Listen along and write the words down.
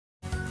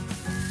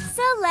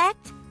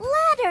Select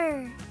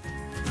letter.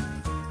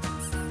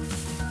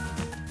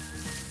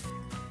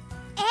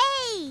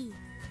 A.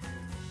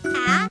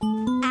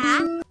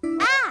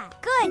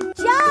 Good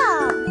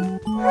job!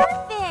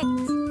 Perfect!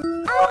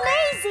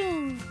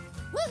 Amazing!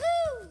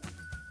 Woohoo!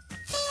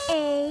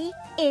 A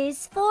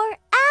is for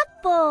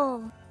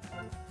apple.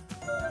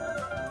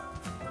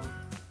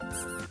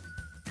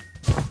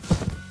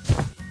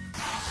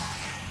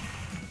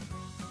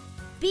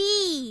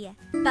 B.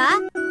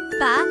 Ba.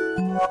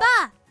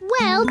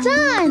 Well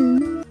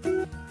done!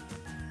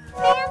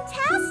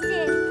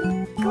 Fantastic!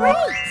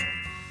 Great!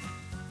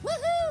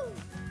 Woohoo!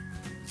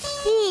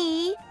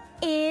 B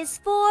is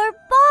for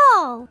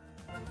ball.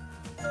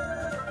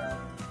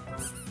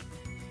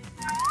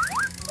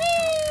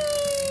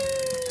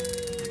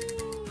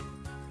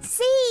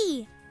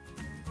 C.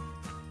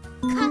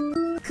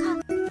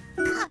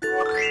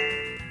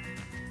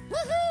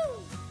 Woohoo!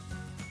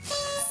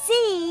 C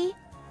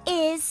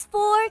is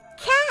for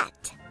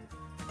cat.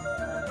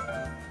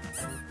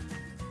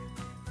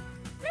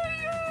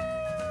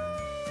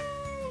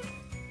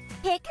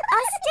 Pick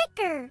a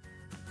sticker.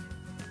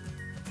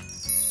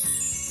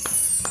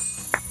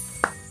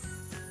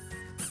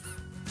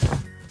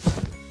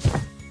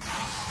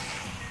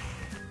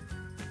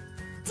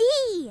 D.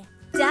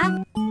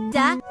 Good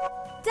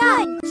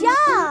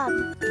job!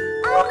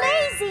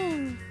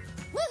 Amazing!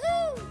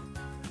 Woohoo!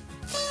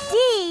 D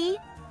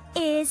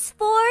is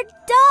for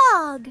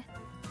dog.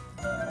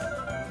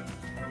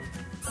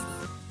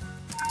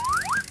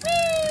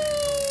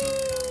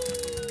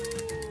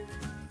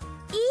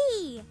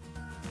 E.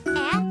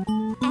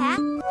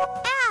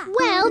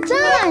 Well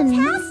done!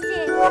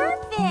 Fantastic!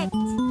 Perfect!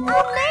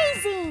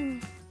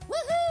 Amazing!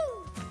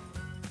 Woohoo!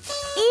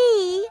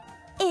 E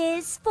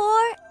is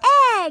for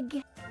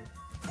egg.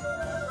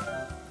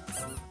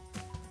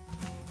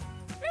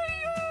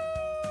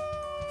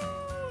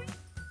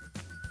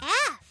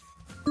 F.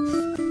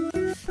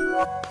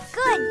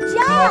 Good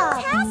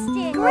job!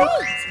 Fantastic!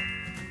 Great!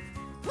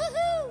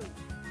 Woohoo!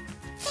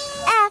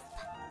 F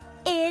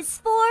is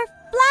for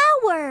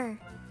flower.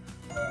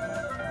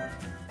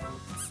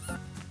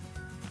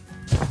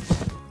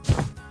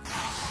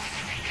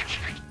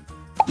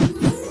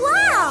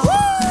 Wow!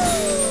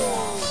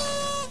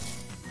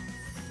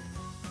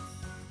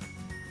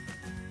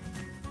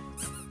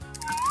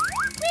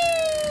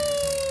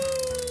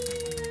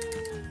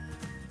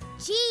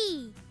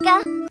 G.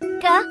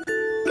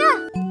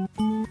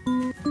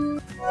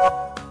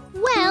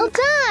 Well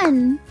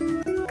done!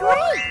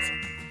 Great!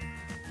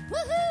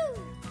 Woohoo!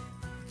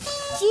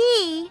 G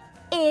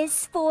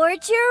is for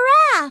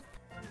giraffe.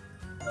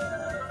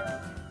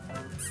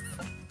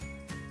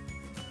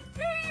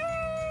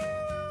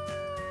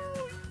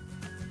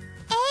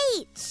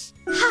 H.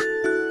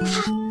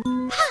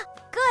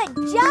 Good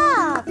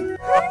job!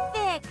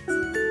 Perfect!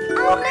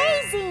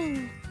 Amazing!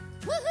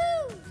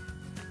 Woohoo!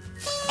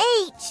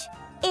 H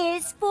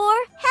is for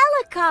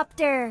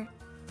helicopter.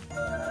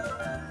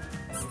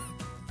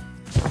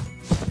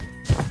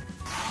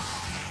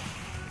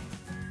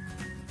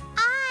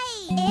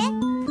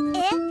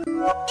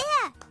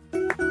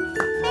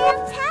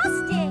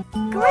 Fantastic!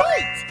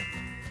 Great!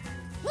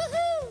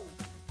 Woohoo!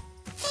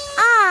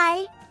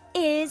 I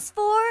is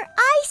for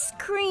ice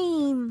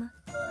cream.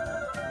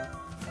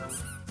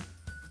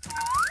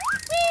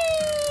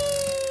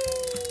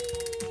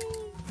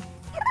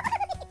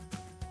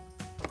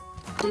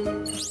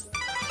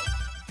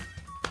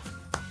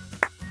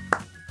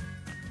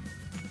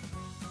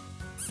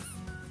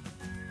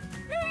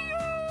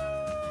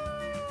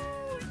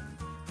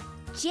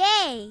 J.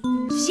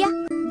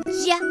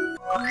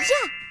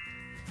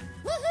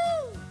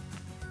 Woohoo!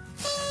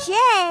 J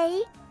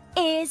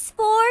is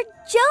for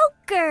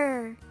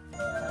joker.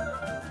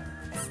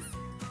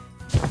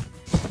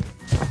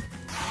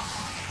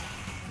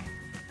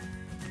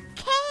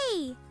 K.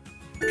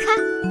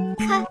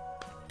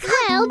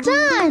 Well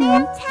done!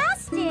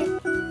 Fantastic!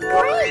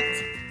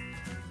 Great!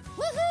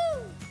 Woohoo!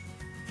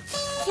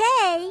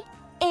 K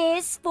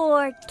is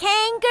for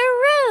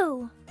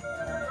kangaroo.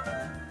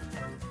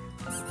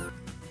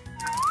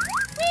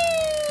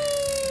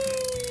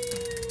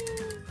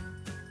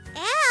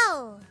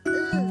 L. Good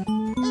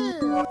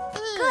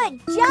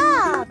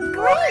job!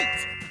 Great!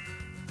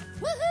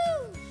 Woohoo!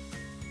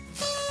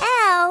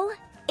 L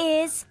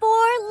is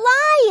for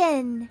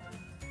lion.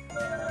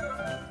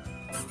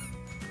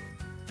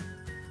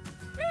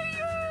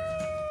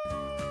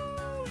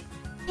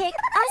 Pick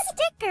a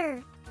sticker.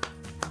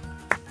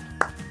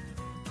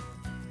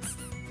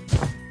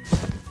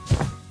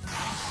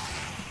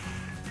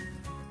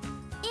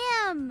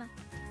 M.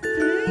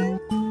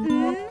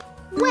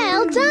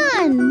 Well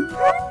done!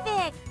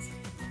 Perfect!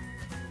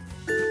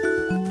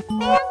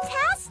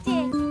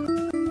 Fantastic!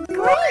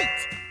 Great!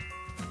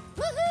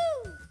 Woohoo!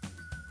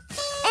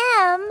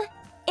 M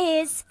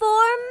is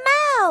for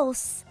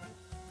mouse.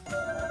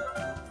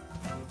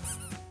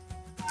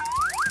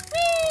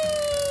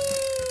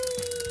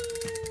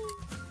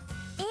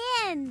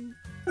 N.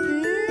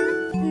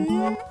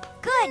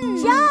 Good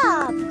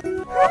job!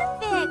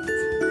 Perfect!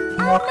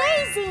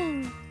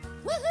 Amazing!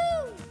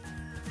 Woohoo!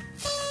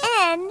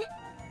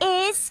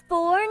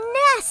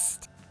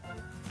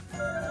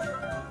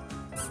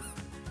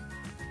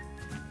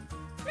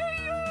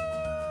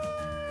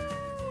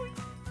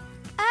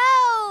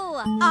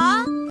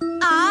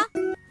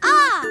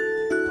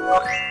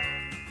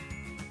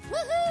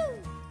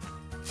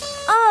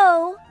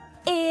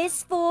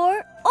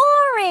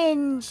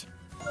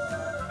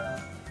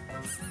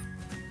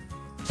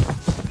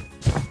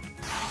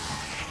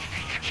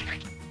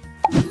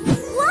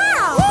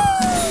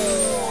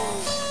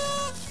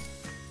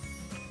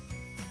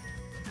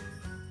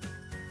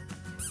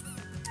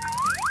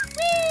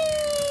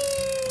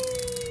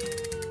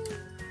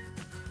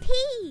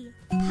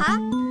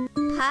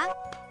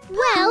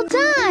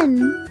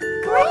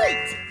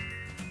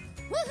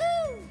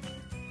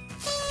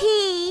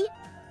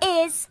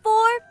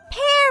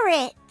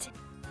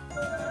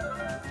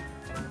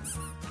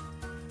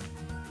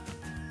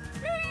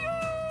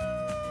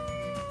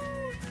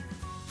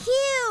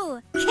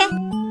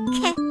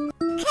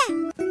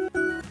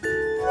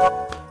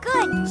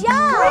 Good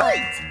job!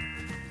 Great!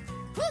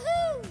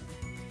 Woohoo!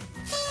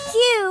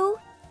 Q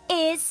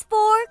is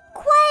for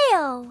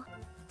quail.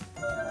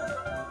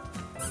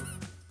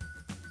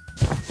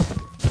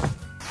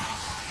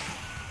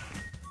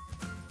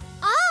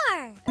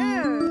 R.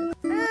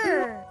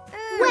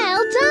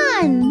 Well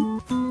done!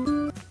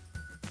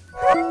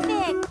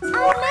 Perfect!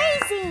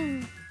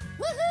 Amazing!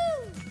 Woohoo!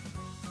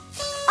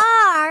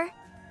 R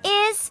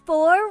is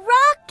for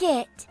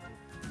rocket.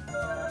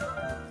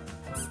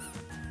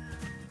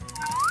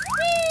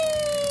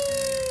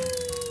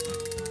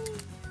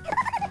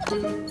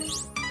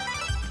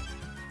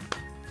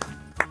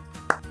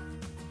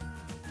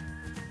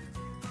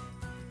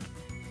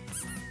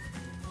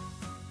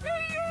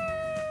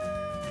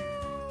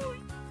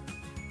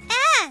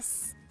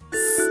 S.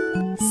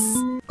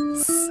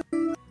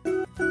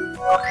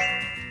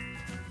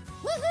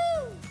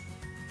 Woohoo!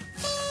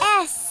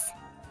 S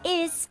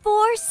is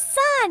for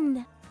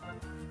sun.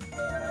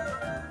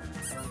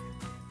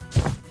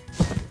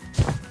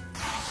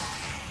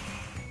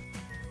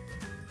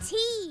 T.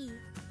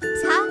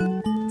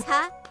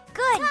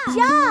 Good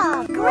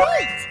job!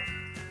 Great!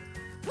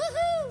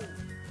 Woohoo!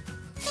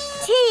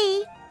 T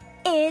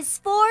is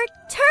for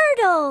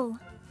turtle.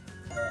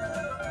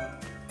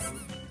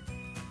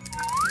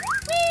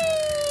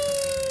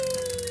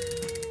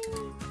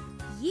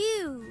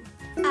 U.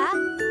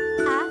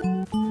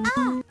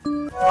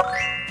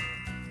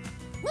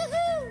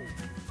 Woohoo!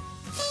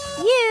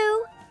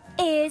 U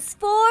is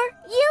for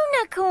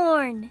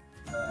unicorn.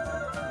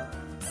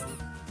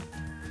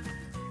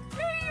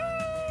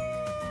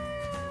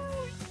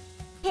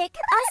 Pick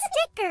a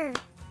sticker.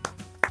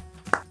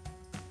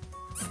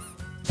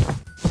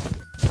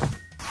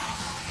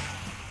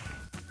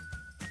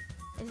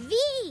 V.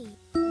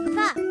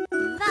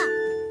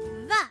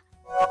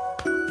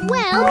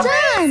 Well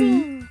done!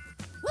 Amazing!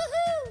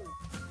 Woohoo!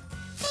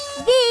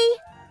 V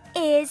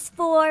is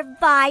for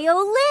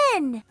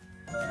violin.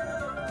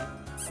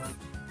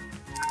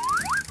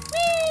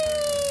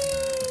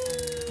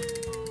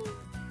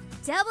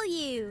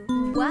 W.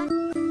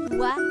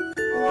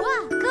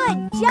 Good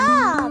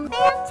job!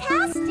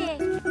 Fantastic!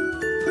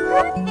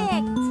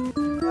 Perfect!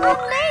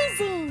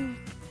 Amazing!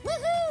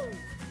 Woohoo!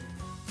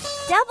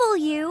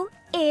 W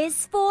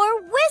is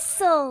for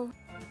whistle.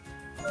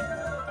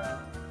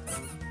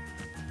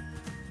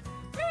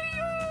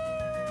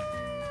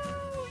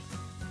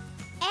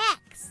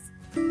 X.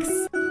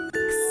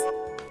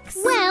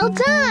 Well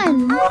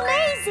done!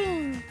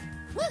 Amazing!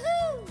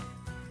 Woohoo!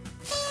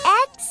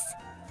 X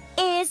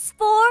is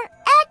for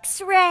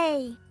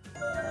X-ray.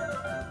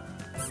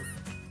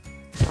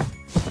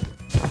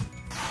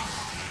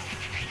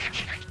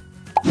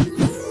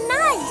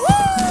 Nice!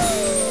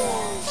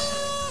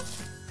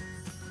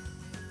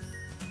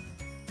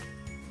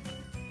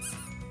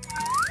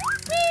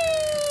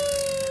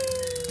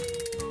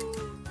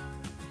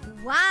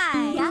 Y.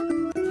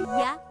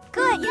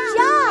 Good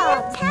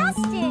job!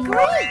 Fantastic!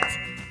 Great!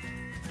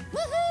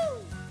 Woohoo!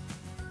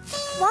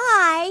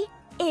 Y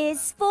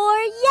is for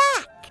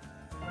yak.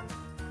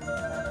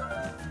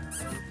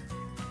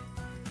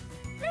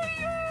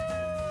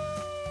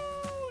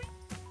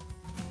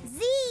 Z.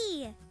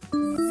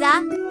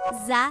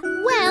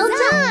 Well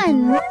done!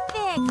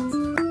 Perfect!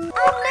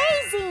 Amazing!